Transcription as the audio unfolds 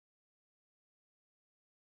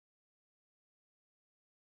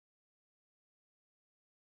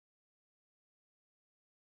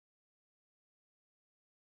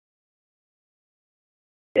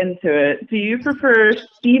into it. Do you prefer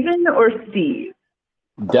Steven or Steve?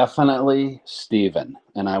 Definitely Steven.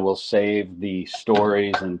 And I will save the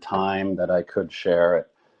stories and time that I could share it.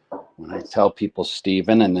 When I tell people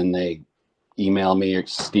Steven and then they email me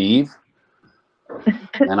Steve,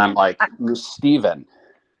 and I'm like, Steven.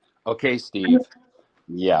 Okay, Steve.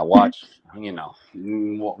 Yeah, watch,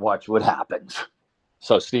 watch what happens.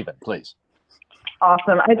 So, Steven, please.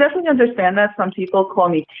 Awesome. I definitely understand that some people call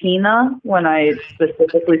me Tina when I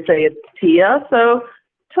specifically say it's Tia. So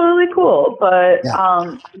totally cool. But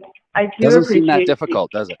Yeah. I do Doesn't seem that appreciate.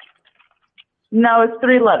 difficult, does it? No, it's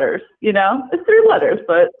 3 letters. It's 3 letters,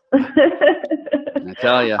 but I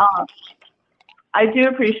tell you. I do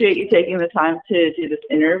appreciate you taking the time to do this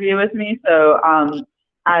interview with me. So,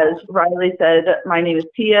 as Riley said, my name is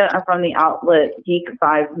Tia. I'm from the outlet Geek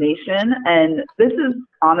Vibes Nation, and this is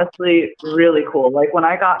honestly really cool. Like when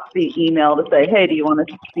I got the email to say, "Hey, do you want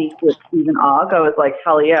to speak with Stephen Ogg?" I was like,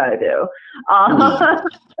 "Hell yeah, I do."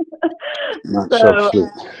 Not so sweet.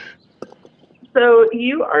 So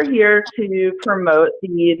you are here to promote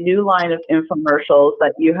the new line of infomercials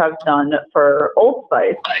that you have done for Old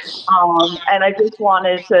Spice. And I just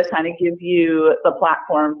wanted to kind of give you the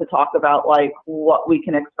platform to talk about like what we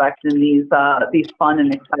can expect in these fun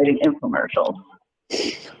and exciting infomercials.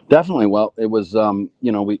 Definitely. Well, it was,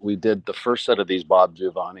 we did the first set of these Bob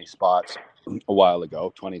Giovanni spots a while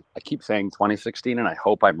ago. I keep saying 2016, and I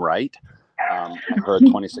hope I'm right. I heard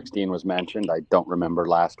 2016 was mentioned. I don't remember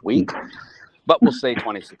last week. But we'll say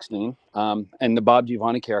 2016. And the Bob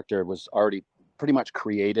Giovanni character was already pretty much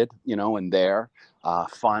created, and there.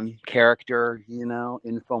 Fun character,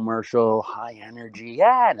 infomercial, high energy.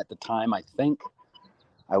 Yeah. And at the time, I think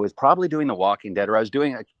I was probably doing The Walking Dead, or I was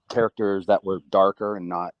doing characters that were darker and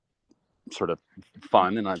not sort of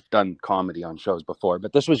fun. And I've done comedy on shows before.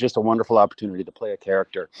 But this was just a wonderful opportunity to play a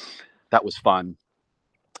character that was fun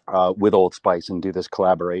with Old Spice and do this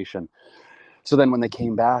collaboration. So then when they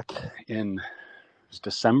came back in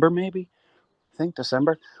December, maybe, I think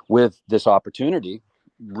December, with this opportunity,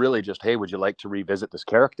 really just, hey, would you like to revisit this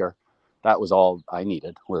character? That was all I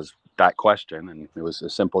needed, was that question. And it was a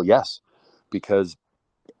simple yes, because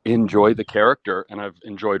enjoy the character. And I've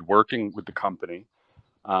enjoyed working with the company.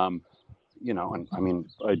 And I mean,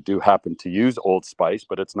 I do happen to use Old Spice,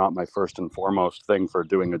 but it's not my first and foremost thing for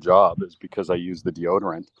doing a job, is because I use the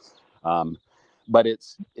deodorant. But it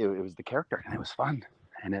was the character, and it was fun.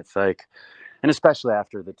 And it's like, and especially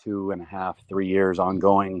after the 2.5, 3 years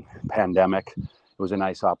ongoing pandemic, it was a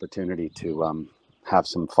nice opportunity to have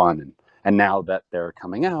some fun. And now that they're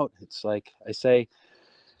coming out, it's like I say,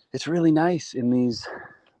 it's really nice in these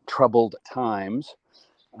troubled times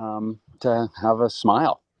to have a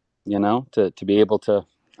smile, to be able to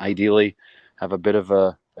ideally have a bit of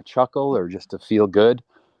a chuckle, or just to feel good,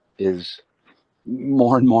 is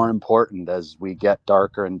more and more important as we get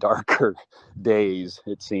darker and darker days,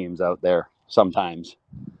 it seems, out there sometimes,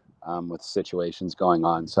 with situations going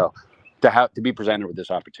on. So to be presented with this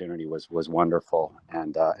opportunity was wonderful,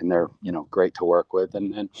 and they're great to work with,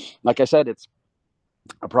 and like I said, it's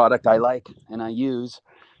a product I like and I use,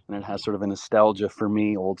 and it has sort of a nostalgia for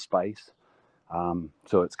me, Old Spice.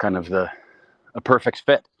 So it's kind of a perfect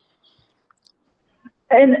fit.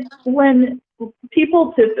 And when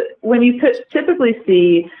you typically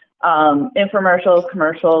see infomercials,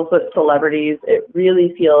 commercials with celebrities, it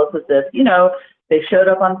really feels as if, they showed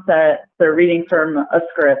up on set, they're reading from a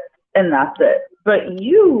script, and that's it. But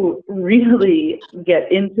you really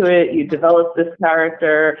get into it, you develop this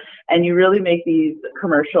character, and you really make these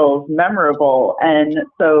commercials memorable. And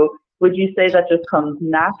so would you say that just comes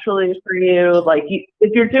naturally for you? Like,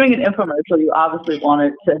 if you're doing an infomercial, you obviously want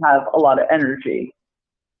it to have a lot of energy.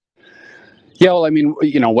 Yeah, well, I mean,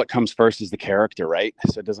 what comes first is the character, right?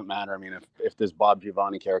 So it doesn't matter. I mean, if this Bob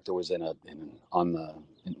Giovanni character was in a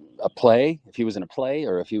play, if he was in a play,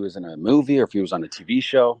 or if he was in a movie, or if he was on a TV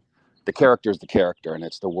show, the character is the character, and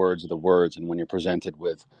it's the words of the words. And when you're presented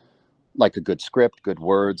with like a good script, good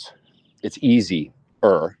words, it's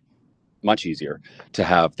much easier to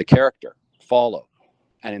have the character follow.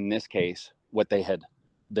 And in this case, what they had,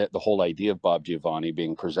 the whole idea of Bob Giovanni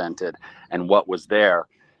being presented and what was there,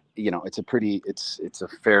 it's a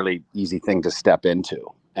fairly easy thing to step into.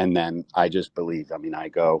 And then I just believe, I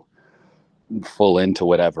go full into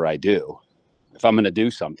whatever I do. If I'm going to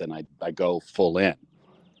do something, I go full in.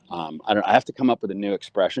 I have to come up with a new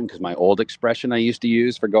expression, because my old expression I used to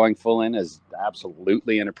use for going full in is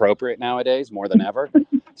absolutely inappropriate nowadays, more than ever.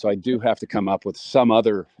 So I do have to come up with some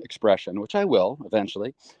other expression, which I will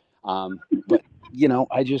eventually. But,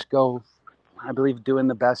 I just go, I believe, doing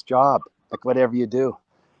the best job, like whatever you do.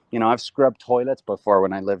 I've scrubbed toilets before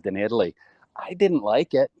when I lived in Italy. I didn't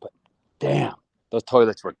like it, but damn, those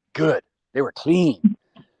toilets were good. They were clean.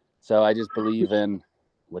 So I just believe in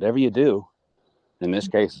whatever you do. In this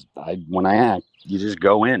case, when I act, you just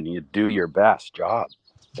go in, you do your best job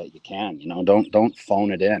that you can. Don't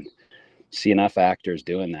phone it in. See enough actors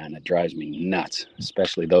doing that, and it drives me nuts,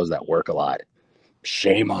 especially those that work a lot.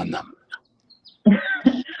 Shame on them.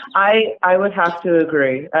 I would have to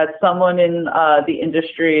agree. As someone in the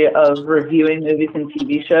industry of reviewing movies and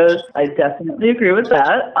TV shows, I definitely agree with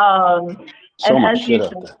that. So much shit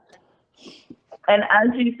out there. And as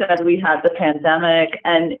you said, we had the pandemic,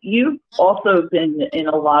 and you've also been in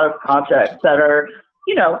a lot of projects that are,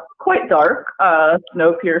 quite dark.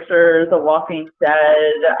 Snowpiercer, The Walking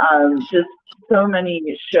Dead, just so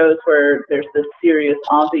many shows where there's this serious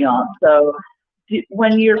ambiance. So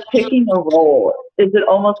when you're picking a role, is it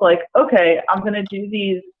almost like, okay, I'm going to do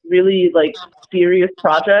these really like serious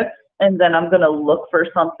projects, and then I'm going to look for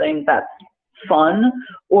something that's fun?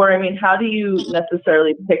 Or, I mean, how do you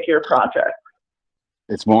necessarily pick your project?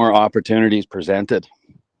 It's more opportunities presented.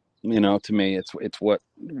 To me, it's what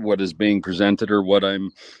is being presented, or what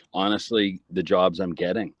I'm honestly, the jobs I'm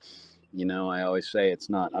getting. I always say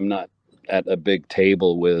I'm not at a big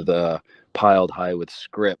table with piled high with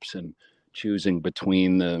scripts and choosing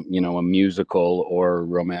between a musical or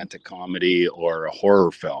romantic comedy or a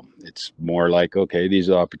horror film. It's more like, okay, these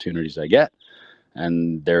are the opportunities I get,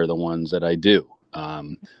 and they're the ones that I do.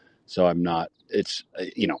 So I'm not,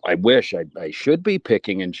 I wish I should be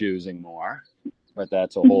picking and choosing more, but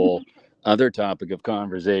that's a whole other topic of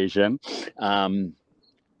conversation. It's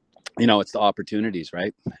the opportunities,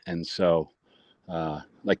 right? And so,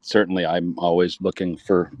 certainly I'm always looking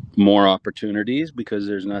for more opportunities, because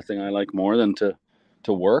there's nothing I like more than to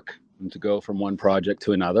work and to go from one project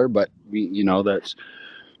to another. But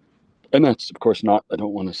that's of course not, I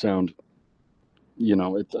don't want to sound,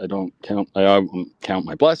 I don't count, I count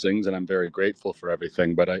my blessings, and I'm very grateful for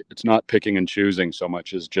everything, but it's not picking and choosing so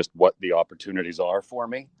much as just what the opportunities are for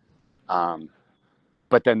me.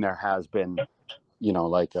 But then there has been,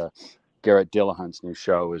 like Garrett Dillahunt's new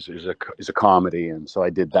show is a comedy, and so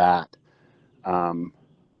I did that.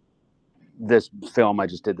 This film I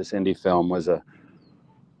just did, this indie film,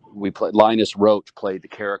 Linus Roach played the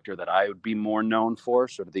character that I would be more known for,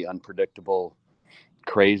 sort of the unpredictable,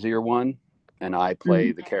 crazier one, and I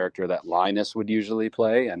play the character that Linus would usually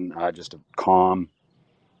play, and just a calm,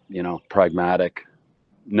 pragmatic,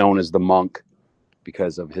 known as the monk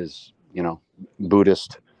because of his,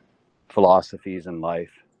 Buddhist philosophies in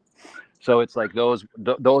life. So it's like those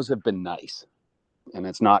have been nice, and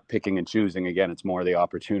it's not picking and choosing. Again, it's more the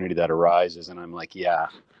opportunity that arises, and I'm like, yeah,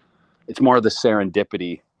 it's more the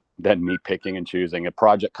serendipity than me picking and choosing. A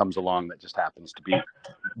project comes along that just happens to be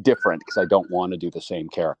different, because I don't want to do the same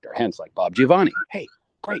character. Hence, like Bob Giovanni. Hey,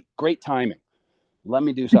 great timing. Let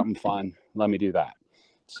me do something fun. Let me do that.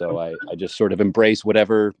 So I just sort of embrace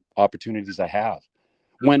whatever opportunities I have.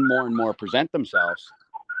 When more and more present themselves,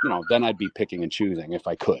 then I'd be picking and choosing if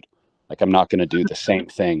I could. Like, I'm not going to do the same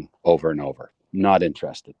thing over and over. Not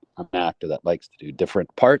interested. I'm an actor that likes to do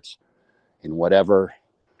different parts in whatever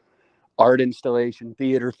art installation,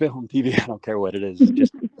 theater, film, TV, I don't care what it is,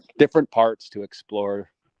 just different parts to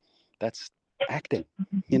explore. That's acting,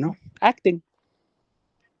 acting.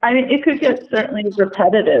 I mean, it could get certainly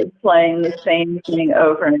repetitive, playing the same thing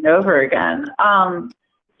over and over again.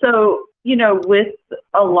 So, with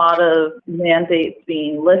a lot of mandates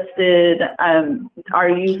being lifted, are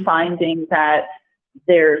you finding that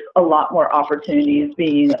there's a lot more opportunities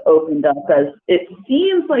being opened up, as it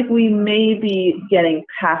seems like we may be getting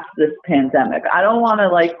past this pandemic? I don't want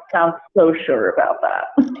to sound so sure about that.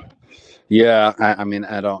 Yeah, I mean,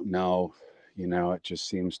 I don't know. It just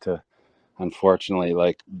seems to,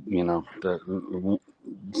 unfortunately,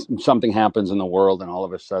 something happens in the world, and all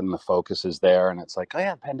of a sudden the focus is there, and it's like, oh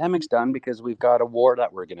yeah, the pandemic's done because we've got a war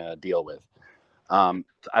that we're going to deal with. I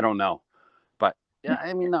don't know, but yeah,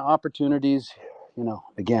 I mean, the opportunities,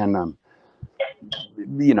 again,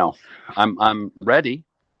 I'm ready.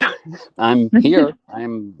 I'm here.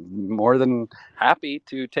 I'm more than happy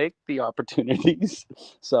to take the opportunities.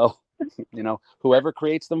 So, whoever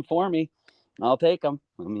creates them for me, I'll take them.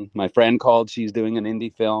 I mean, my friend called, she's doing an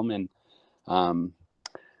indie film in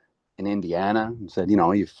Indiana, and said,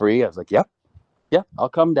 are you free? I was like, yep, I'll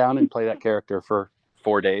come down and play that character for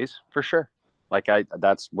 4 days for sure.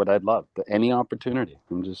 That's what I'd love. Any opportunity.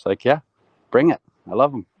 I'm just like, yeah, bring it. I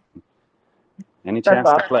love them. Any chance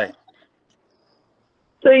to play.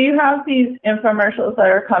 So you have these infomercials that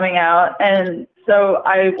are coming out, and so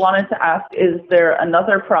I wanted to ask, is there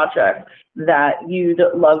another project that you'd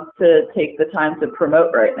love to take the time to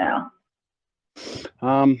promote right now?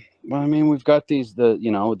 Well, I mean, we've got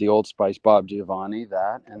the Old Spice Bob Giovanni,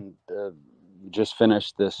 that, and just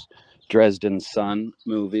finished this Dresden Sun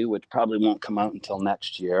movie, which probably won't come out until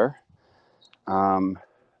next year. And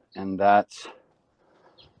that's,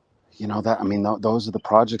 those are the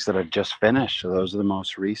projects that I've just finished. So those are the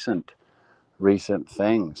most recent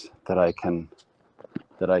things that I can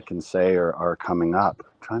say are coming up.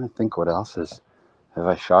 I'm trying to think what else have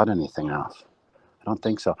I shot anything else? I don't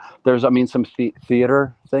think so. There's, some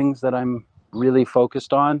theater things that I'm really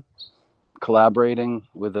focused on, collaborating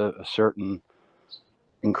with a certain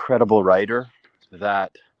incredible writer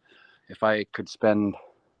that if I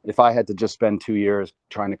had to just spend 2 years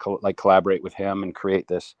trying to collaborate with him and create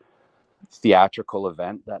this theatrical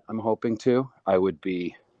event that I'm hoping to, I would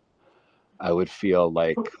feel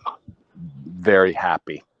like very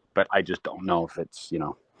happy, but I just don't know if it's,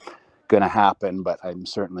 going to happen, but I'm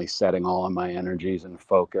certainly setting all of my energies and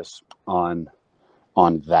focus on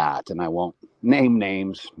that. And I won't name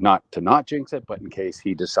names, not to jinx it, but in case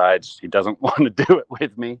he decides he doesn't want to do it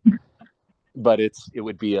with me. But it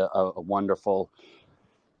would be a wonderful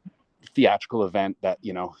theatrical event that,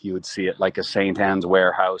 you would see it like a St. Anne's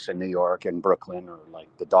Warehouse in New York and Brooklyn, or like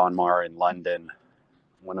the Donmar in London.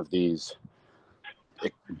 One of these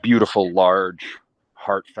beautiful, large,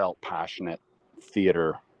 heartfelt, passionate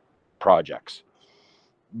theater projects.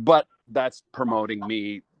 But that's promoting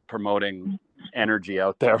energy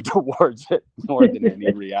out there towards it more than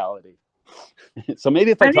any reality. So maybe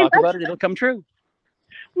if I talk about it, it'll come true.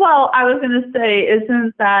 Well, I was going to say,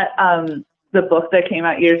 isn't that the book that came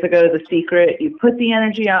out years ago, The Secret? You put the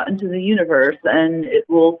energy out into the universe, and it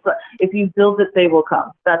will. If you build it, they will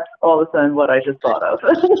come. That's all of a sudden what I just thought of.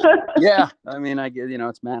 Yeah, I get,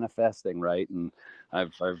 it's manifesting, right? And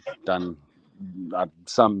I've done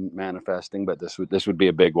some manifesting, but this would be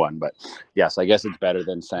a big one. But yes, I guess it's better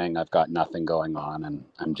than saying I've got nothing going on and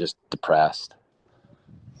I'm just depressed.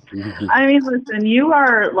 Listen, you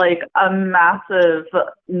are like a massive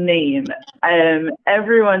name, and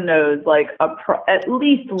everyone knows like at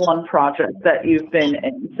least one project that you've been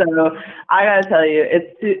in. So I gotta tell you,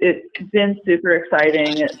 it's been super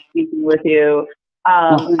exciting speaking with you.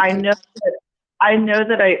 I know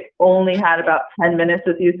that I only had about 10 minutes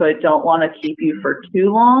with you, so I don't want to keep you for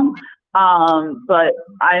too long. But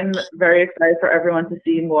I'm very excited for everyone to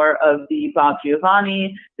see more of the Bob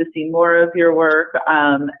Giovanni, to see more of your work,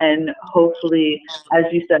 and hopefully, as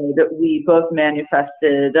you said, that we both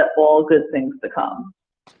manifested all good things to come.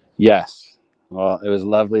 Yes. Well, it was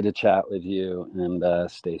lovely to chat with you, and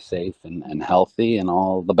stay safe and healthy, and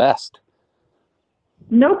all the best.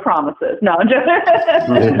 No promises. No, I'm just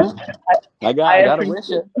I gotta wish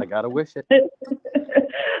it. I gotta wish it.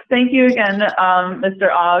 Thank you again,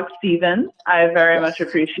 Mr. Og Stevens. I very much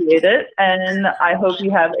appreciate it, and I hope you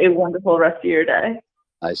have a wonderful rest of your day.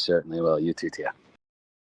 I certainly will. You too, Tia.